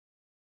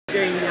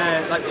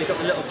we've got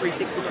the little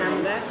 360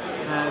 camera there.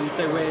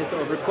 So we're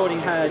sort of recording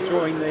her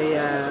drawing the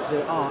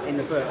art in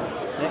the books,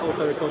 and it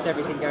also records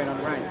everything going on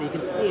around, so you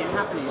can see it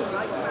happening. It's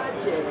like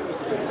magic.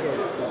 It's really good.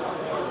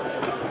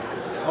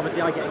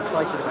 Obviously, I get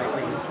excited about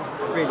things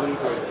really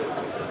easily.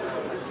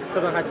 It's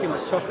because I've had too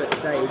much chocolate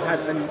today. We've had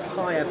an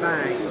entire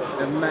bag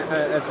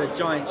of the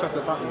giant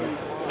chocolate buttons.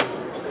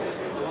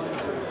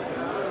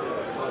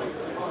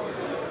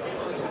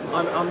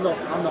 I'm not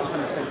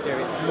 100%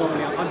 serious.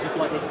 Normally, I'm just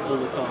like this all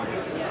the time.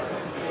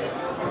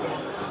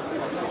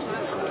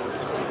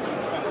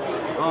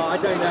 Oh, I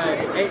don't know.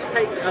 It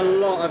takes a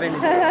lot of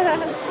energy.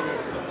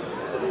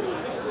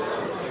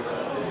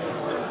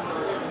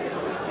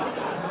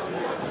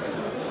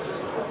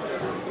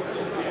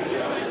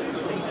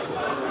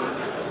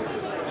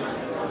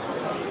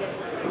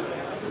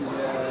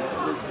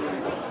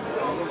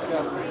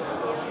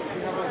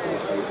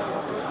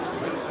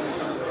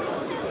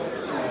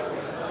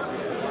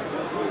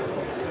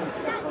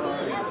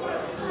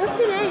 What's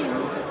your name?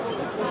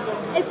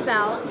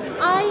 Isabelle.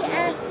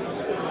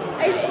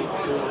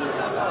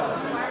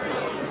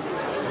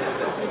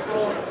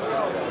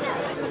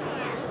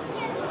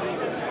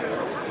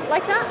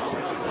 Like that?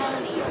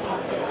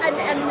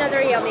 And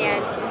another E on the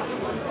end.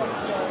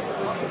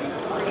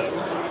 Brilliant.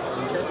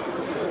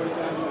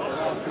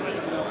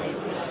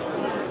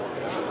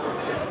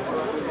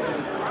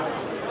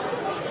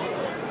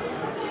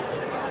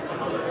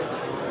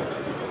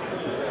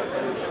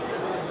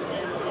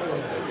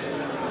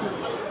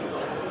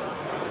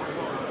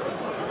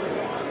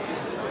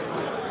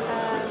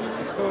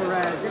 For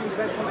Jimmy's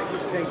Red Comic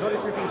Book today,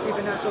 Goddess Ripping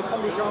supernatural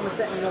comedy drama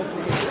set in an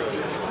alternate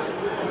history.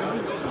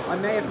 I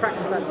may have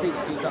practiced that speech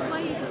a few times.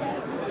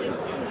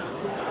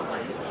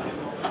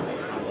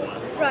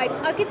 Right,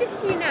 I'll give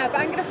this to you now, but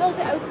I'm going to hold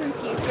it open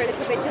for you for a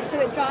little bit just so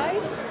it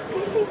dries. Can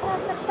you please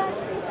pass that back,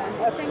 please?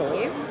 Thank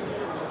you.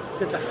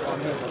 Because that's what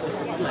I'm here for, just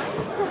the snack.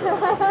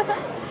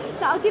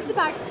 So I'll give the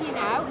bag to you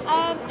now.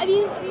 Have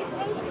you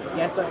paid?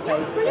 Yes, that's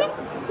paid. Brilliant.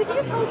 So if you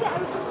just hold it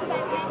open for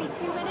about maybe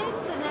 2 minutes,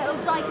 and then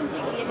it'll dry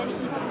completely, and then you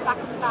can put it back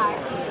in the bag.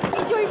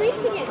 Enjoy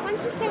reading it.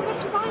 Thank you so much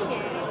for buying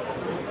it.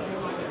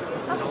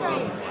 That's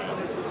great.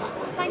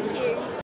 Thank you.